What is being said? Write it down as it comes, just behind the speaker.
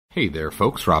Hey there,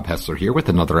 folks. Rob Hessler here with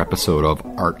another episode of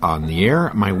Art on the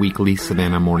Air, my weekly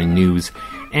Savannah Morning News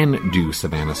and Do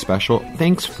Savannah special.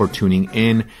 Thanks for tuning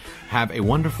in. Have a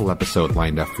wonderful episode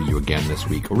lined up for you again this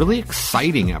week. A really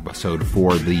exciting episode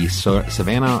for the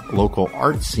Savannah local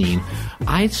art scene.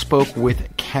 I spoke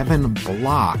with Kevin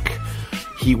Block.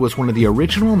 He was one of the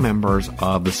original members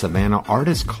of the Savannah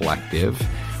Artist Collective,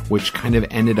 which kind of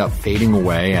ended up fading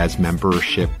away as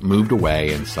membership moved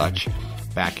away and such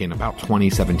back in about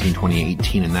 2017,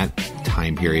 2018, in that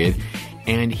time period.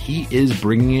 And he is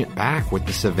bringing it back with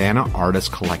the Savannah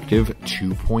Artist Collective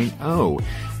 2.0.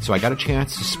 So I got a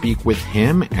chance to speak with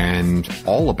him and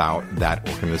all about that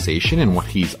organization and what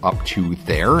he's up to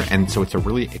there. And so it's a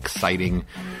really exciting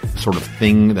sort of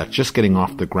thing that's just getting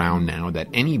off the ground now that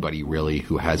anybody really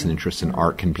who has an interest in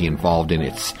art can be involved in.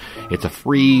 It's a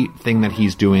free thing that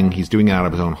he's doing. He's doing it out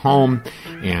of his own home.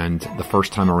 And the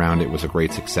first time around, it was a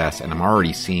great success. And I'm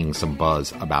already seeing some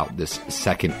buzz about this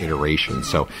second iteration.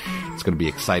 So it's going to be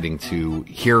exciting to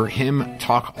hear him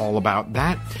talk all about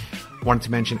that. Wanted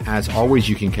to mention, as always,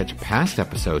 you can catch past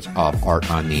episodes of Art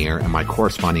on the Air and my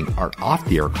corresponding Art Off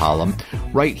the Air column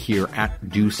right here at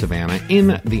Do Savannah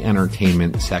in the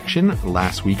entertainment section.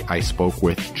 Last week, I spoke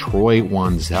with Troy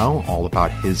Wanzel all about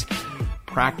his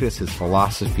practice, his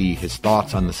philosophy, his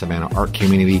thoughts on the Savannah art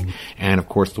community. And of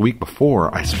course, the week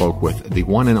before, I spoke with the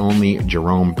one and only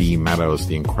Jerome B. Meadows,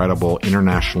 the incredible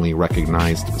internationally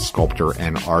recognized sculptor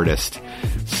and artist.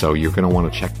 So you're going to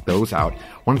want to check those out.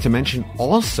 Wanted to mention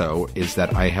also is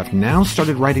that I have now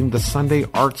started writing the Sunday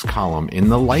Arts column in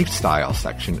the lifestyle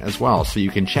section as well. So you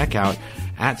can check out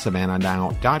at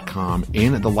savannahnow.com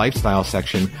in the lifestyle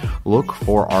section. Look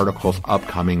for articles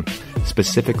upcoming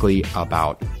specifically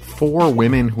about 4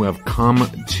 women who have come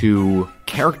to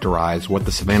characterize what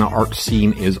the Savannah art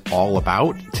scene is all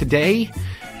about today,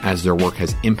 as their work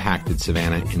has impacted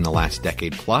Savannah in the last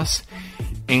decade plus,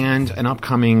 and an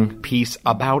upcoming piece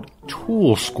about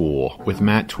Tool School with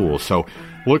Matt Toole. So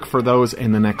look for those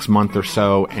in the next month or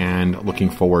so, and looking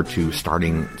forward to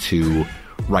starting to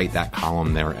write that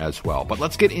column there as well. But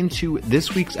let's get into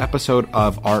this week's episode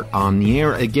of Art on the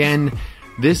Air. Again,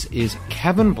 this is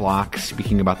Kevin Block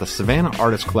speaking about the Savannah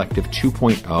Artist Collective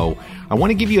 2.0. I want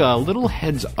to give you a little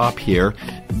heads up here.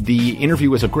 The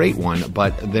interview was a great one,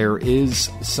 but there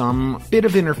is some bit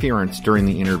of interference during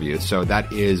the interview, so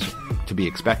that is to be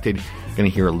expected. You're going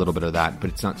to hear a little bit of that,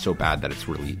 but it's not so bad that it's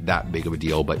really that big of a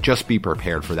deal. But just be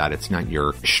prepared for that. It's not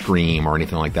your stream or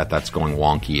anything like that that's going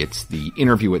wonky. It's the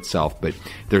interview itself, but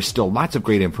there's still lots of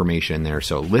great information in there.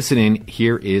 So listen in.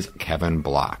 Here is Kevin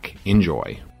Block.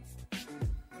 Enjoy.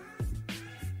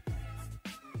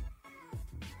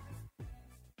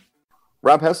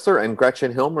 Rob Hessler and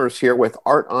Gretchen Hilmers here with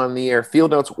Art on the Air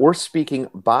Field Notes. We're speaking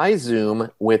by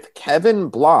Zoom with Kevin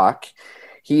Block.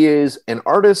 He is an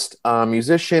artist,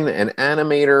 musician, and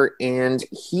animator, and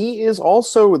he is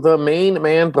also the main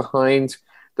man behind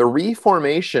the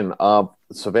reformation of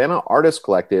the Savannah Artist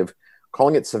Collective,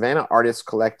 calling it Savannah Artist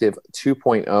Collective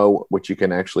 2.0, which you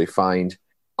can actually find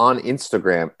on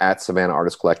Instagram at Savannah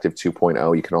Artist Collective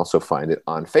 2.0. You can also find it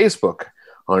on Facebook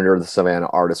under the Savannah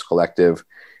Artist Collective.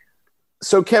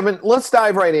 So, Kevin, let's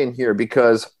dive right in here,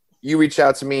 because you reached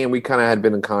out to me and we kind of had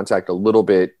been in contact a little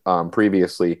bit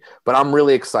previously, but I'm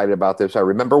really excited about this. I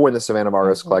remember when the Savannah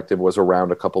Artist Collective was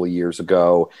around a couple of years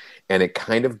ago, and it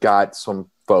kind of got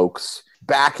some folks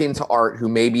back into art who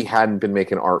maybe hadn't been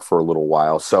making art for a little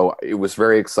while. So it was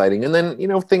very exciting. And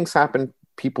then, things happen,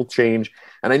 people change.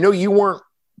 And I know you weren't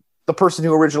the person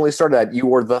who originally started that. You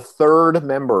were the third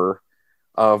member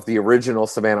of the original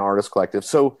Savannah Artist Collective.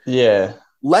 So yeah.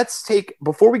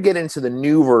 Before we get into the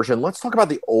new version, let's talk about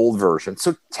the old version.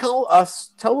 So tell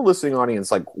the listening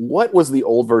audience, what was the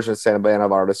old version of Savannah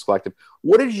Artist Collective?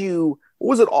 What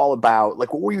was it all about?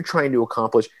 What were you trying to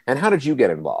accomplish, and how did you get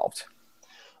involved?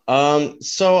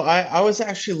 So I was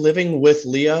actually living with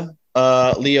Leah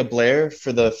Blair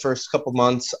for the first couple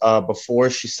months before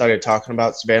she started talking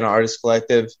about Savannah Artist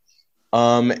Collective.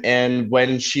 And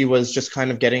when she was just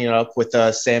kind of getting it up with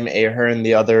Sam Ahern,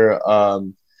 the other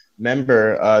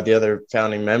the other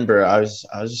founding member, I was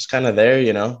just kind of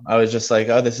there, I was just like,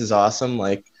 oh, this is awesome.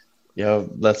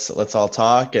 Let's all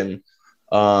talk. And,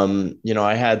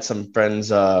 I had some friends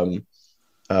in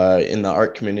the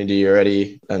art community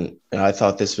already. And I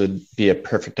thought this would be a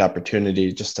perfect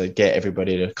opportunity just to get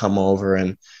everybody to come over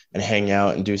and hang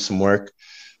out and do some work.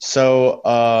 So,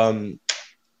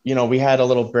 we had a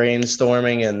little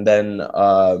brainstorming, and then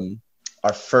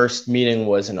our first meeting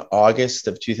was in August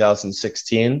of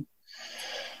 2016.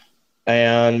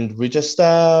 And we just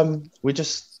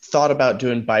thought about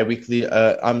doing bi-weekly.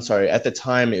 At the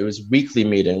time it was weekly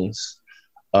meetings.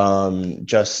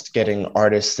 just getting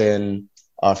artists in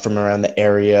from around the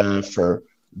area for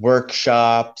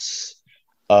workshops,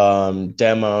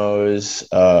 demos,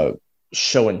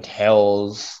 show and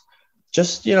tells,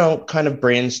 just, kind of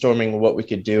brainstorming what we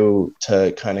could do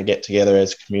to kind of get together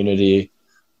as a community,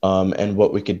 and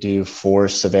what we could do for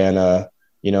Savannah,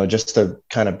 just to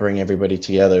kind of bring everybody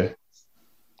together.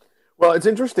 Well, it's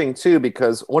interesting too,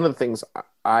 because one of the things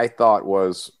I thought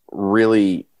was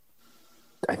really,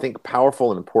 I think,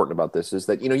 powerful and important about this is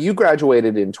that, you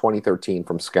graduated in 2013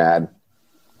 from SCAD.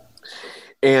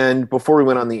 And before we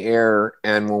went on the air,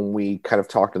 and when we kind of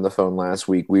talked on the phone last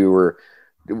week, we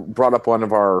brought up one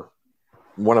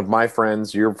of my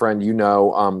friends, your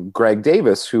friend, Greg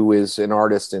Davis, who is an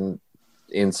artist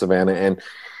in Savannah. And,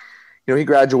 he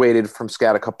graduated from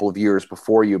SCAD a couple of years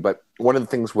before you. But one of the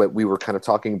things what we were kind of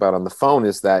talking about on the phone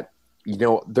is that,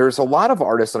 there's a lot of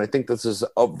artists, and I think this is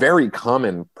a very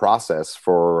common process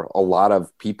for a lot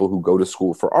of people who go to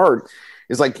school for art,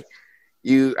 is like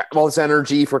you have all this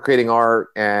energy for creating art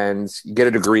and you get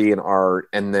a degree in art,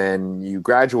 and then you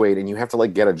graduate and you have to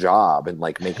like get a job and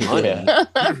like make money.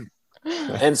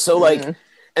 And so like,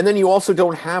 and then you also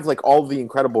don't have like all the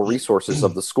incredible resources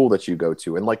of the school that you go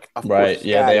to. And like, of course,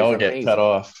 yeah, they all get cut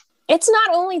off. It's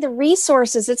not only the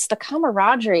resources, it's the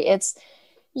camaraderie. It's,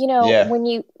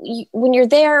 when you're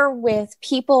there with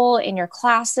people in your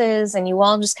classes and you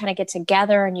all just kind of get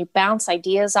together and you bounce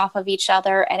ideas off of each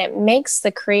other, and it makes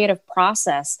the creative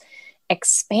process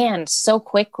expand so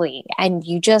quickly. And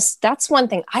that's one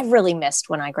thing I really missed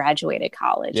when I graduated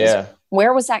college. Yeah.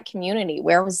 Where was that community?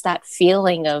 Where was that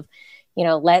feeling of,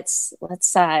 let's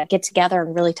get together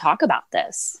and really talk about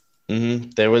this?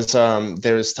 Mm-hmm. There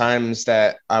was times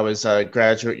that I was a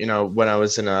graduate, when I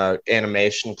was in a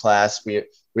animation class,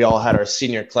 we all had our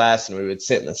senior class, and we would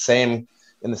sit in the same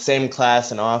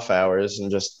class in off hours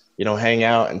and just, hang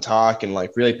out and talk and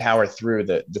like really power through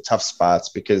the tough spots,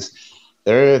 because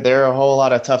there are a whole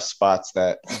lot of tough spots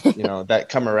that, that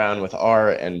come around with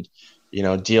art and,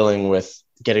 dealing with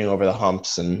getting over the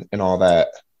humps and all that.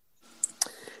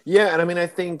 Yeah. And I mean, I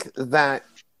think that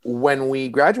when we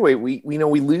graduate, we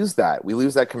lose that. We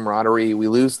lose that camaraderie. We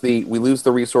lose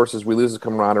the resources. We lose the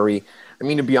camaraderie. I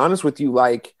mean, to be honest with you,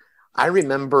 like, I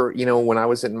remember, when I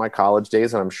was in my college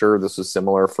days, and I'm sure this is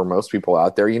similar for most people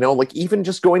out there, like even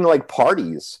just going to like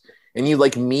parties and you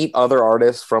like meet other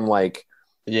artists from like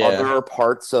other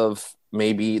parts of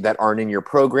maybe that aren't in your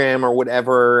program or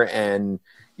whatever. And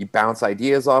you bounce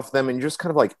ideas off them and you're just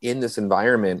kind of like in this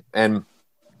environment. And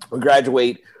we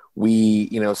graduate, we,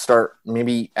 start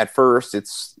maybe at first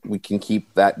we can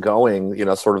keep that going,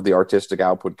 sort of the artistic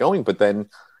output going, but then,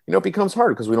 it becomes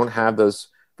hard because we don't have those.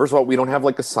 First of all, we don't have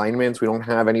like assignments. We don't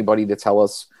have anybody to tell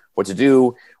us what to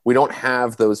do. We don't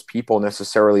have those people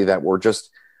necessarily that were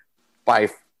just by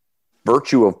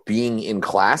virtue of being in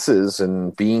classes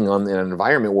and being in an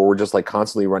environment where we're just like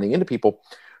constantly running into people.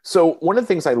 So one of the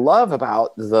things I love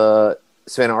about the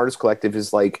Savannah Artist Collective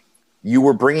is like you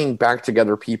were bringing back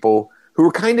together people who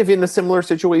were kind of in a similar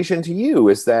situation to you,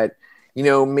 is that,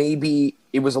 maybe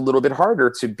it was a little bit harder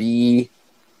to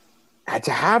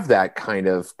have that kind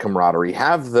of camaraderie,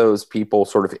 have those people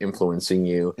sort of influencing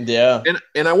you. Yeah.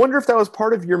 And I wonder if that was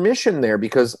part of your mission there,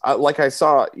 because like I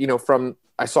saw,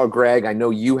 I saw Greg, I know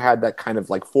you had that kind of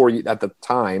like at the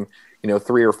time,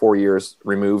 3 or 4 years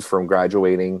removed from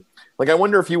graduating. Like, I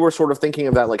wonder if you were sort of thinking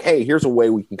of that, like, hey, here's a way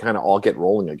we can kind of all get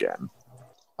rolling again.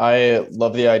 I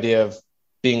love the idea of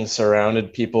being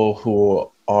surrounded people who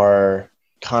are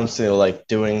constantly like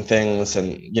doing things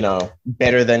and,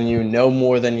 better than you, know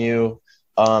more than you.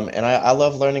 And I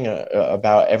love learning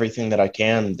about everything that I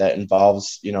can that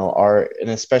involves, art, and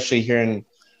especially here in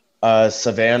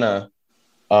Savannah,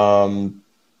 after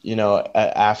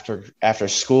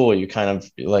school, you kind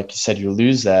of, like you said, you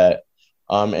lose that,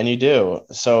 and you do.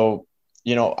 So,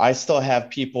 I still have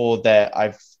people that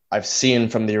I've seen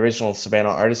from the original Savannah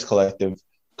Artist Collective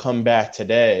come back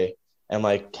today. And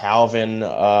like Calvin,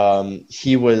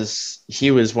 he was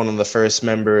one of the first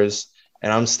members,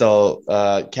 and I'm still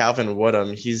Calvin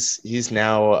Woodham. He's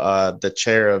now the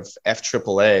chair of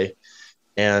FAAA,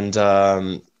 and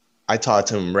I talk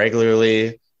to him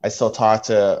regularly. I still talk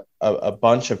to a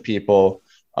bunch of people.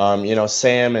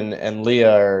 Sam and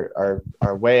Leah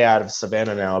are way out of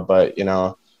Savannah now, but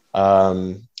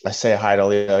I say hi to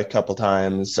Leah a couple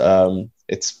times.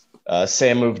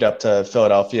 Sam moved up to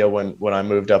Philadelphia when I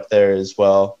moved up there as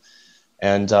well,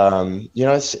 and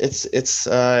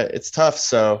it's tough.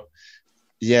 So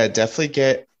yeah,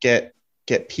 definitely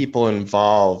get people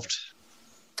involved.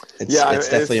 It's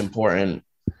definitely important.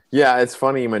 Yeah, it's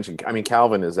funny you mentioned. I mean,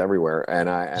 Calvin is everywhere, and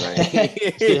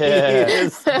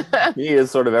he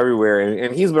is sort of everywhere,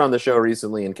 and he's been on the show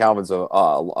recently. And Calvin's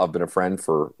I've been a friend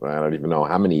for I don't even know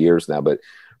how many years now, but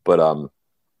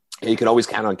you can always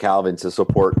count on Calvin to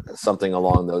support something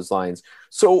along those lines.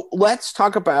 So let's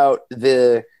talk about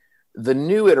the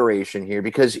new iteration here,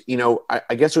 because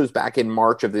I guess it was back in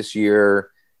March of this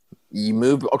year. You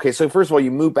moved. Okay, so first of all,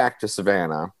 you moved back to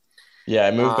Savannah. Yeah,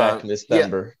 I moved back in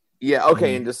December. Yeah,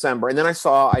 okay, in December. And then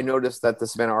I noticed that the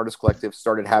Savannah Artist Collective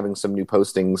started having some new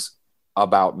postings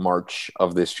about March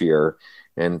of this year,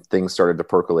 and things started to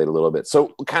percolate a little bit.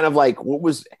 So kind of like,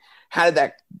 how did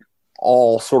that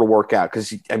all sort of work out?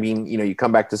 Because, I mean, you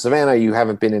come back to Savannah, you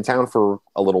haven't been in town for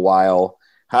a little while.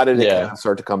 How did it kind of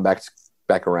start to come back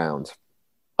around?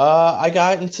 I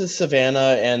got into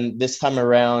Savannah, and this time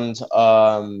around,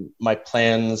 my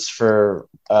plans for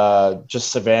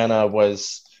just Savannah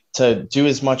was to do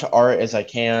as much art as I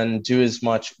can,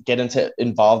 get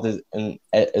involved in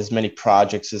as many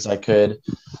projects as I could.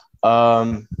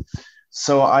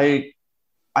 So I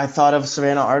thought of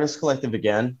Savannah Artist Collective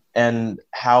again, and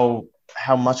how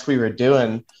much we were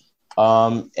doing.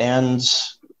 And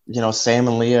Sam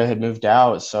and Leah had moved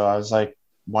out, so I was like,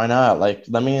 why not? Like,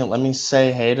 let me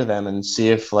say hey to them and see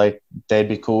if like they'd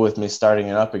be cool with me starting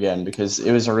it up again, because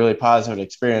it was a really positive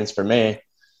experience for me.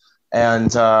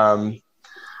 And I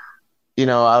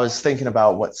was thinking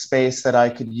about what space that I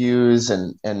could use,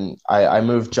 and I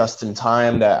moved just in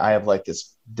time that I have like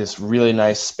this really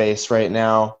nice space right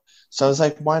now. So I was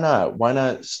like, why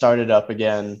not start it up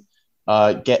again,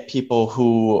 get people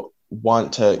who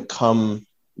want to come,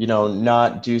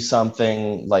 not do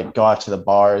something like go out to the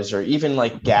bars, or even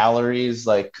like galleries,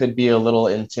 like could be a little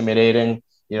intimidating.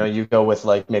 You go with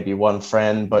like maybe one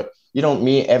friend, but you don't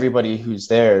meet everybody who's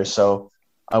there. So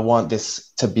I want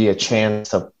this to be a chance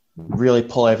to really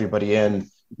pull everybody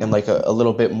in like a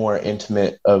little bit more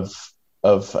intimate of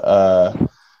a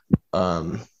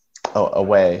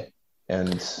way.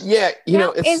 And is there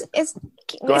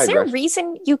a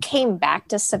reason you came back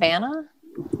to Savannah?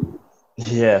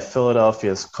 Yeah,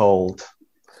 Philadelphia's cold.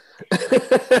 I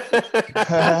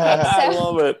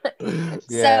love it.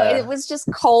 Yeah. So it was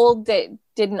just cold that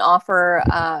didn't offer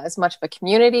as much of a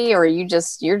community, or you're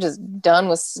just done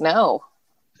with snow?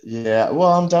 Yeah,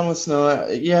 well, I'm done with snow.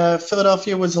 Yeah,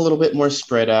 Philadelphia was a little bit more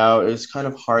spread out. It was kind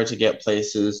of hard to get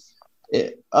places.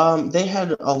 They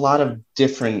had a lot of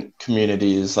different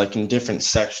communities, like in different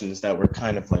sections that were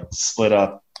kind of like split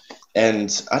up.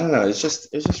 And I don't know, it's just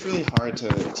really hard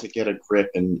to get a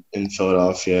grip in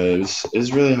Philadelphia. It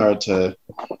was really hard to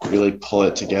really pull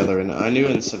it together. And I knew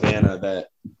in Savannah that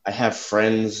I have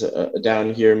friends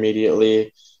down here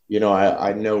immediately.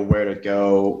 I know where to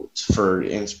go for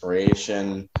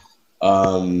inspiration.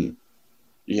 I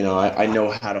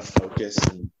know how to focus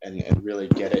and really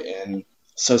get it in.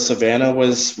 So Savannah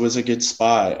was a good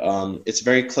spot. It's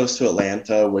very close to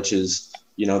Atlanta, which is,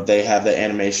 they have the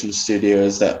animation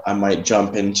studios that I might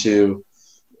jump into.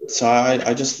 So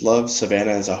I just love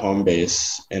Savannah as a home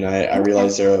base. And I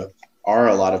realize there are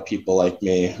a lot of people like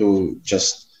me who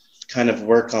just kind of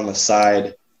work on the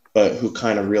side, but who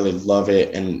kind of really love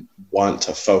it and want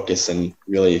to focus and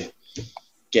really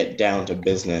get down to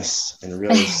business and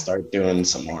really start doing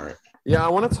some art. Yeah, I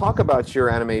want to talk about your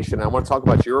animation. I want to talk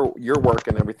about your work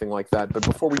and everything like that. But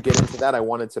before we get into that, I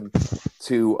wanted to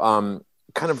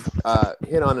kind of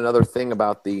hit on another thing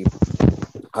about the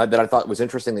that I thought was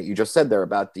interesting that you just said there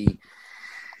about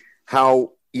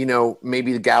how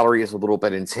maybe the gallery is a little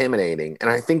bit intimidating. And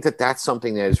I think that that's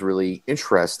something that is really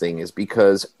interesting, is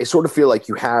because I sort of feel like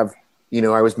you have,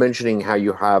 I was mentioning how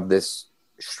you have this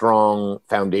strong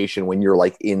foundation when you're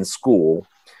like in school.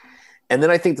 And then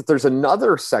I think that there's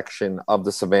another section of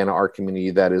the Savannah art community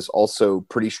that is also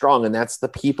pretty strong. And that's the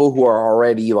people who are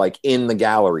already like in the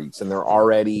galleries, and they're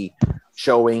already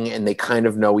showing, and they kind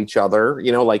of know each other,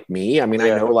 like me. I mean,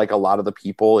 I know like a lot of the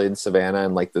people in Savannah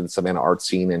and like the Savannah art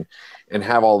scene and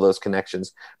have all those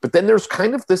connections. But then there's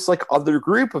kind of this like other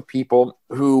group of people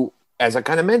who, as I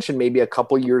kind of mentioned, maybe a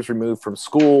couple years removed from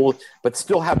school, but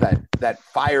still have that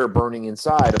fire burning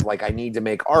inside of like, I need to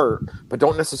make art, but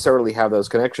don't necessarily have those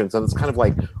connections. And it's kind of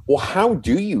like, well, how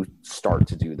do you start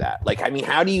to do that? Like, I mean,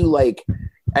 how do you like,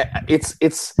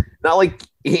 it's not like,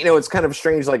 it's kind of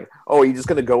strange. Like, oh, you're just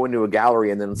going to go into a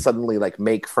gallery and then suddenly like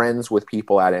make friends with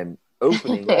people at an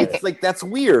opening. It's like, that's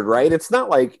weird, right? It's not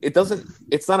like,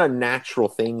 it's not a natural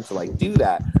thing to like do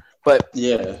that. But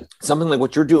yeah, something like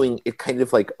what you're doing, it kind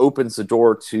of like opens the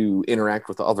door to interact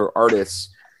with other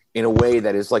artists in a way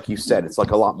that is, like you said, it's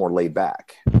like a lot more laid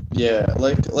back. Yeah,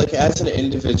 like as an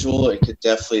individual, it could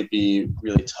definitely be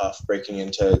really tough breaking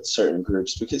into certain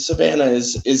groups because Savannah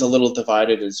is a little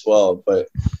divided as well. But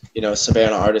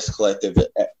Savannah Artist Collective,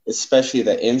 especially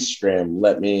the Instagram,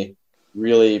 let me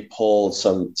really pull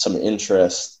some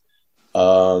interest.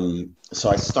 So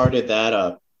I started that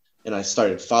up, and I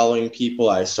started following people.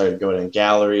 I started going to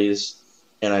galleries,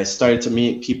 and I started to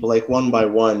meet people like one by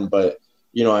one. But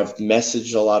I've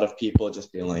messaged a lot of people,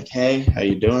 just being like, "Hey, how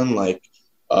you doing?" Like,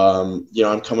 I'm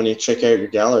coming to check out your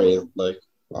gallery. Like,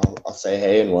 I'll say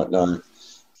hey and whatnot.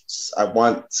 I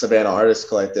want Savannah Artist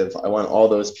Collective. I want all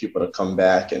those people to come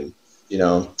back and,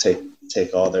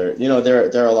 take all their,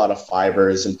 there are a lot of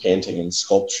fibers and painting and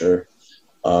sculpture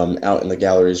out in the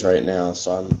galleries right now.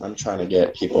 So I'm trying to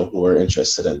get people who are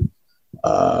interested in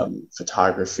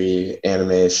photography,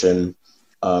 animation,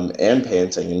 and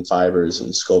painting and fibers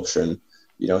and sculpture, and,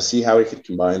 see how we could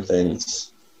combine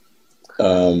things.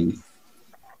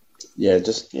 Yeah,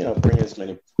 just bring as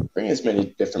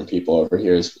many different people over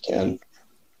here as we can.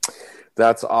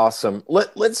 That's awesome.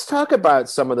 Let's talk about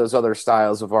some of those other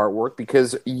styles of artwork,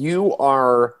 because you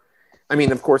are, I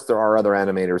mean, of course there are other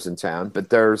animators in town, but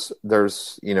there's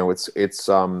it's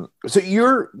so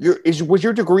was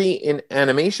your degree in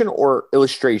animation or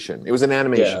illustration? It was an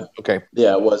animation. Yeah. Okay.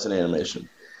 Yeah, it was an animation.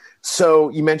 So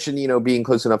you mentioned, being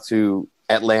close enough to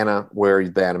Atlanta where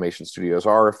the animation studios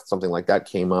are, if something like that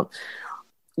came up.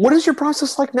 What is your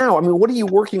process like now? I mean, what are you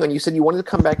working on? You said you wanted to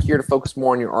come back here to focus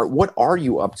more on your art. What are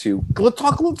you up to?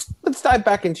 Let's dive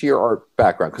back into your art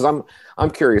background, because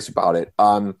I'm curious about it.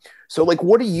 So like,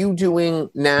 what are you doing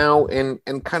now, and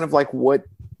kind of like what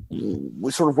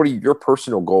are your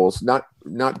personal goals? Not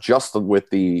just with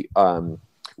the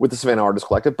Savannah Artist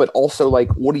Collective, but also like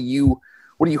what are you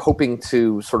hoping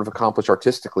to sort of accomplish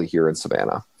artistically here in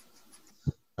Savannah?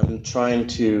 I'm trying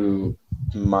to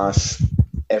mosh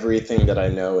everything that I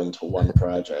know into one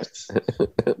project.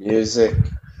 Music,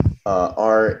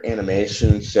 art,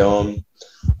 animation, film.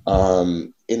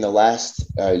 In the last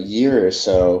year or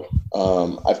so,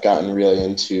 I've gotten really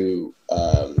into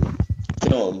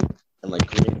film and like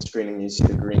green screening. You see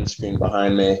the green screen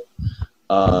behind me.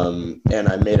 And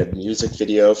I made a music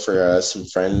video for some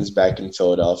friends back in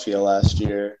Philadelphia last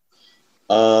year.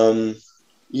 I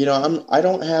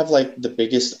don't have like the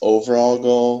biggest overall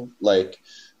goal. Like,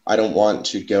 I don't want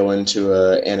to go into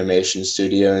an animation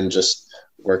studio and just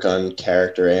work on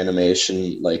character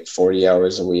animation like 40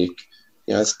 hours a week.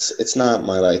 It's not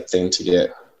my like thing to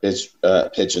get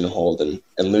pigeonholed and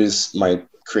lose my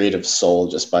creative soul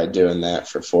just by doing that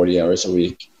for 40 hours a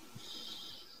week.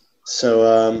 So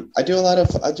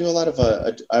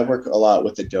I work a lot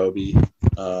with Adobe,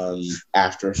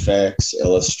 After Effects,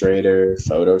 Illustrator,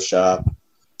 Photoshop.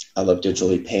 I love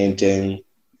digitally painting.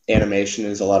 Animation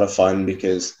is a lot of fun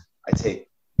because I take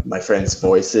my friends'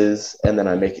 voices and then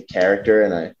I make a character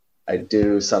and I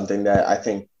do something that I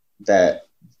think that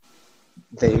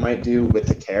they might do with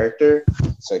the character.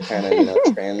 So it kind of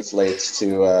translates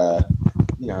to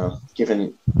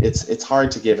given it's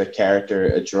hard to give a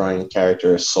drawing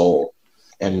character a soul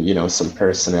and some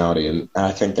personality, and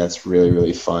I think that's really,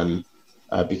 really fun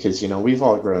because we've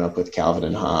all grown up with Calvin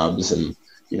and Hobbes and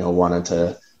wanted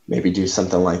to maybe do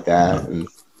something like that. And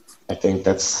I think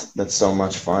that's so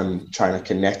much fun trying to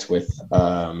connect with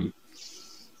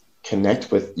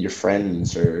your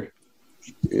friends or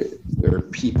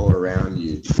people around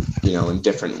you, in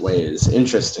different ways,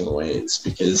 interesting ways,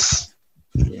 because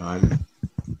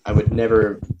I would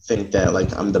never think that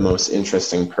like I'm the most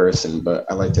interesting person, but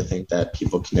I like to think that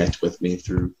people connect with me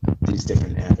through these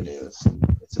different avenues.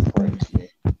 It's important to me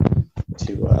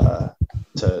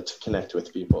to connect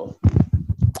with people.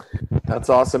 That's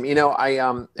awesome. I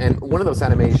and one of those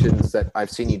animations that I've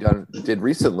seen you did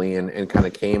recently and kind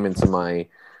of came into my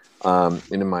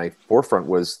forefront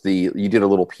was you did a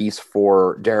little piece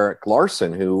for Derek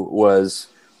Larson, who was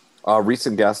a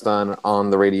recent guest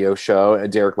on the radio show.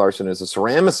 Derek Larson is a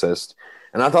ceramicist,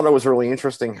 and I thought it was really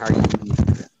interesting how you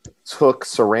took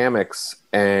ceramics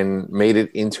and made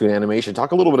it into an animation.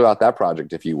 Talk a little bit about that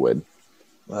project, if you would.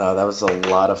 Wow, that was a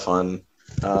lot of fun.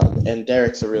 And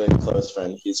Derek's a really close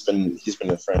friend. He's been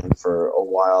a friend for a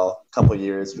while, a couple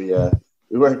years. We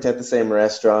worked at the same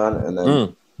restaurant, and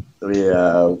then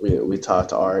we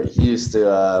talked art. He used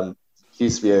to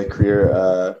be a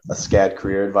SCAD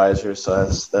career advisor, so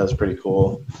that was pretty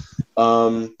cool.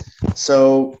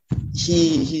 So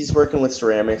he's working with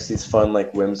ceramics, these fun,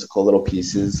 like whimsical little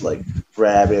pieces like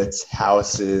rabbits,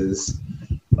 houses,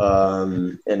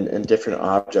 and different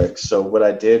objects. So what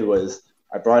I did was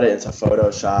I brought it into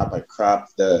Photoshop. I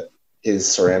cropped his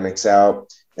ceramics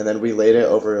out, and then we laid it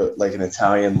over like an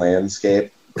Italian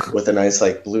landscape with a nice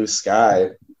like blue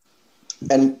sky.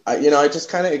 And I just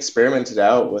kind of experimented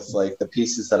out with like the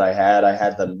pieces that I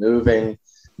had them moving,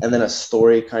 and then a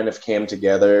story kind of came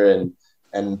together,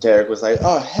 and Derek was like,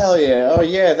 oh hell yeah, oh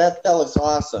yeah, that looks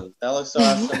awesome, going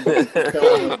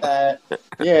with that,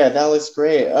 yeah, that looks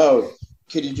great, oh,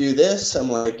 could you do this? I'm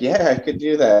like, yeah, I could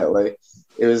do that. Like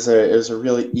it was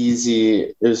really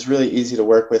easy to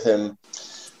work with him.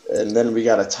 And then we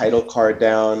got a title card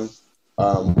down,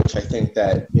 which I think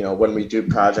that, when we do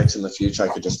projects in the future, I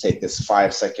could just take this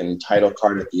 5-second title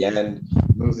card at the end,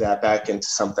 move that back into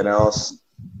something else.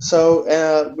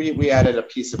 So we added a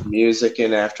piece of music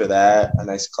in after that, a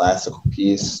nice classical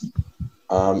piece,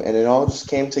 and it all just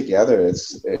came together.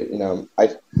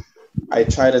 I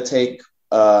try to take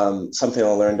something I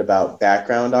learned about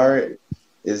background art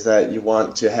is that you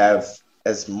want to have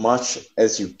as much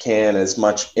as you can, as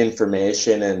much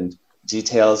information and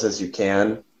details as you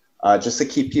can, just to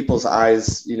keep people's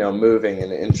eyes, moving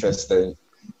and interested.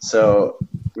 So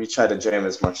we tried to jam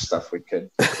as much stuff we could.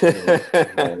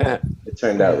 It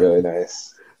turned out really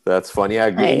nice. That's funny. Yeah,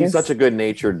 nice. He's such a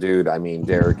good-natured dude. I mean,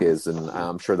 Derek is, and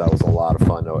I'm sure that was a lot of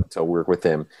fun to work with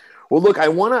him. Well, look, I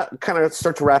want to kind of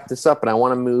start to wrap this up, and I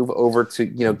want to move over to,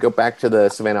 go back to the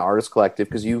Savannah Artist Collective,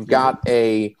 because you've got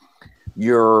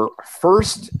your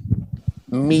first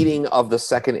meeting of the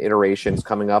second iteration is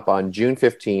coming up on June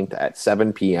 15th at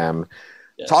 7 p.m.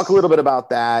 Yes. Talk a little bit about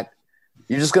that.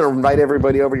 You're just going to invite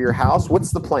everybody over to your house.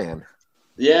 What's the plan?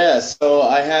 Yeah, so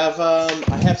I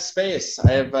have space.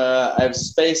 I have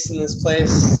space in this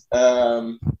place.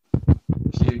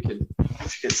 If you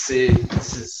could see,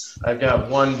 I've got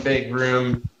one big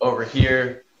room over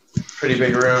here, pretty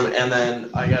big room, and then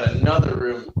I got another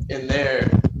room in there.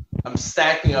 I'm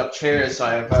stacking up chairs, so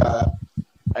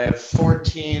I have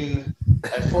 14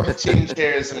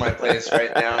 chairs in my place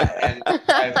right now, and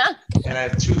I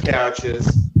have 2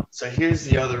 couches. So here's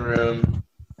the other room.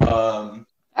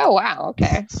 Oh wow!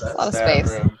 Okay, so that's a lot of space.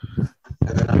 Room.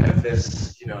 And then I have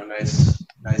this,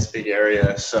 nice big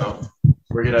area. So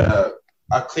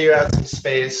I'll clear out some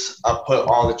space. I'll put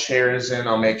all the chairs in.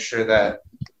 I'll make sure that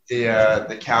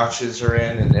the couches are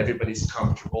in and everybody's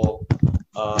comfortable.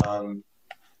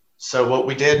 So what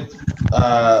we did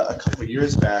a couple of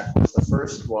years back was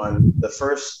the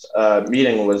first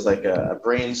meeting was like a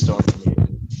brainstorming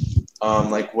meeting.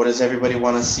 Like, what does everybody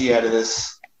want to see out of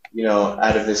this,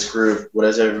 out of this group? What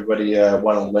does everybody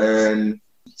want to learn?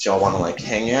 Do y'all want to like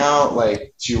hang out?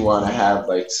 Like, do you want to have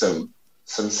like some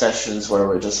sessions where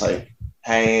we're just like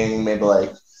hanging, maybe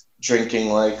like drinking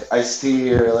like iced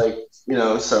tea or like,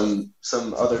 some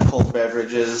other cold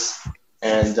beverages,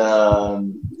 and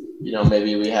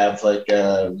maybe we have like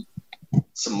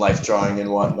some life drawing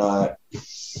and whatnot.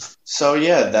 So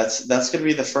yeah, that's gonna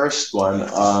be the first one.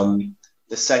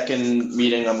 The second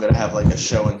meeting, I'm gonna have like a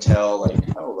show and tell, like,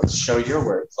 oh, let's show your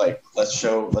work, like let's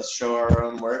show our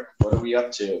own work. What are we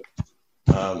up to,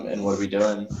 and what are we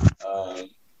doing?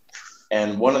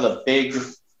 And one of the big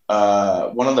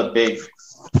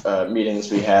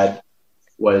meetings we had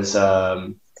was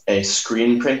a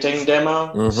screen printing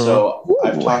demo. Mm-hmm. So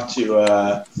I've talked to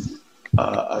a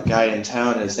guy in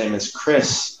town. His name is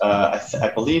Chris.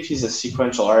 I believe he's a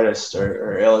sequential artist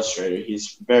or illustrator.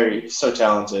 He's so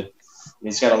talented.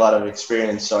 He's got a lot of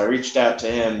experience. So I reached out to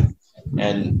him,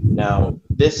 and now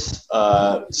this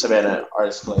Savannah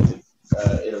Artist Collective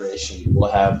iteration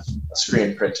will have a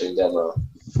screen printing demo.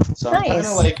 So I'm kind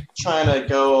of like trying to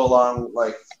go along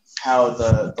like how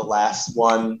the last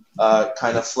one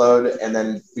kind of flowed, and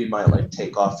then we might like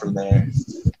take off from there.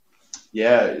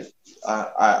 Yeah,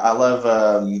 I love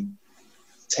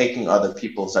taking other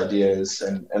people's ideas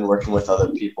and working with other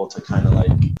people to kind of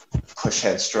like push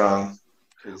headstrong.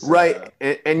 Right,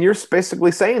 and you're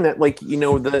basically saying that, like, you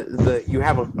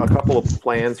have a couple of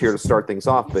plans here to start things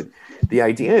off, but the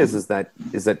idea is that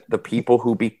the people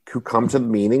who come to the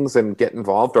meetings and get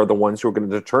involved are the ones who are going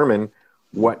to determine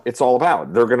what it's all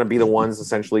about. They're going to be the ones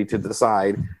essentially to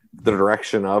decide the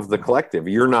direction of the collective.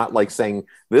 You're not like saying,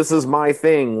 "This is my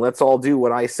thing. Let's all do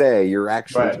what I say." You're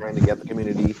actually trying to get the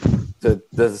community to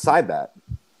decide that.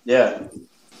 Yeah,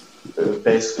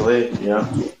 basically,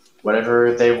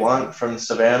 whatever they want from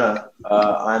Savannah.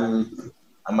 I'm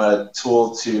a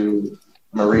tool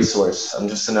I'm a resource. I'm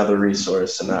just another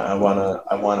resource, and I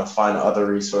wanna find other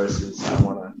resources. I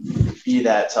wanna be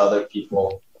that to other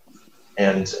people,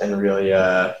 and really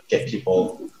get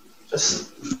people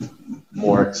just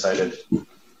more excited.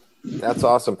 That's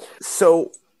awesome.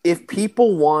 So if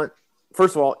people want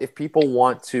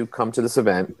to come to this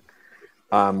event,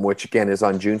 which again is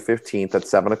on June 15th at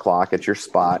 7:00 at your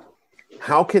spot,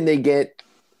 how can they get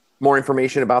more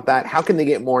information about that? How can they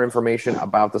get more information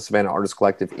about the Savannah Artist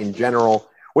Collective in general?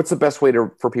 what's the best way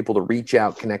for people to reach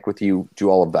out, connect with you, do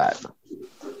all of that?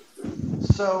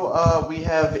 So we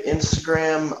have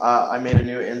Instagram. I made a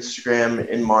new Instagram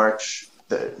in March.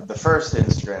 The first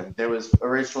Instagram. There was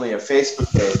originally a Facebook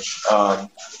page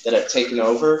that I've taken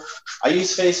over. I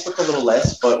use Facebook a little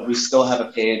less, but we still have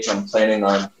a page. I'm planning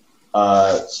on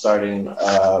starting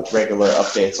regular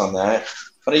updates on that.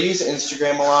 But I use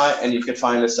Instagram a lot, and you can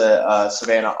find us at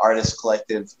Savannah Artist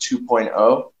Collective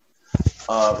 2.0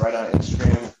 right on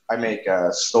Instagram. I make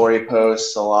story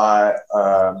posts a lot.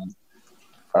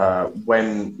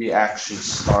 When we actually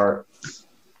start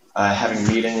having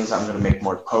meetings, I'm going to make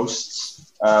more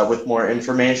posts with more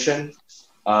information.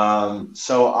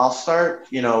 So I'll start,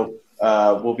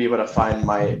 we'll be able to find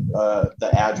the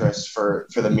address for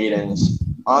the meetings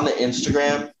on the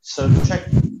Instagram. So check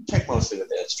mostly with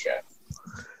the Instagram.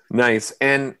 Nice.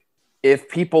 And if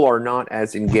people are not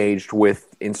as engaged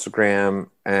with Instagram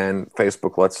and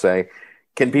Facebook, let's say,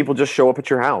 can people just show up at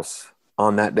your house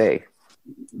on that day?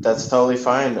 That's totally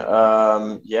fine.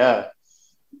 Yeah.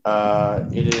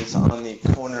 It is on the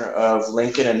corner of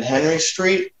Lincoln and Henry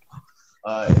Street.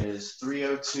 It is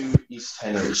 302 East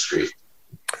Henry Street.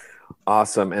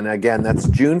 Awesome. And again, that's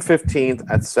June 15th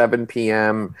at 7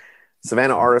 p.m.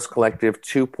 Savannah Artist Collective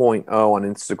 2.0 on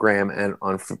Instagram and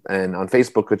on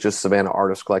Facebook. It's just Savannah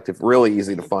Artist Collective. Really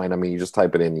easy to find. I mean, you just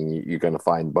type it in and you're going to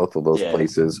find both of those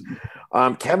places.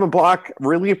 Kevin Block,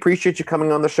 really appreciate you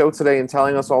coming on the show today and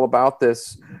telling us all about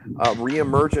this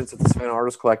reemergence at the Savannah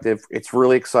Artist Collective. It's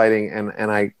really exciting,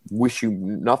 and I wish you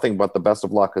nothing but the best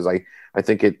of luck, because I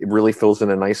think it really fills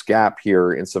in a nice gap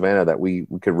here in Savannah that we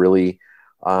could really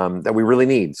that we really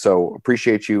need. So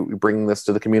appreciate you bringing this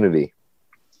to the community.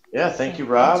 Yeah, thank you,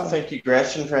 Rob. Thank you,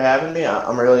 Gretchen, for having me.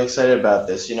 I'm really excited about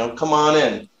this. Come on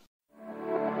in.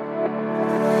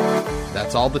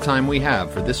 That's all the time we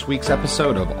have for this week's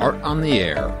episode of Art on the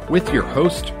Air with your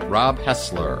host, Rob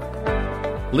Hessler.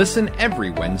 Listen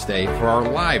every Wednesday for our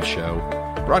live show,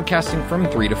 broadcasting from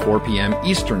 3 to 4 p.m.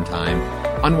 Eastern Time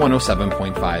on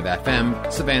 107.5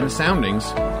 FM, Savannah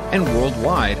Soundings, and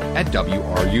worldwide at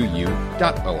WRUU.org.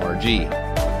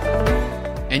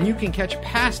 And you can catch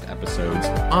past episodes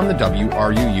on the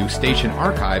WRUU station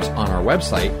archives on our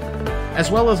website, as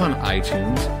well as on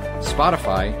iTunes,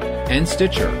 Spotify, and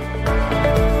Stitcher.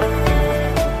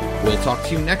 We'll talk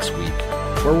to you next week,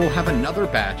 where we'll have another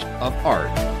batch of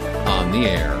Art on the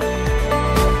Air.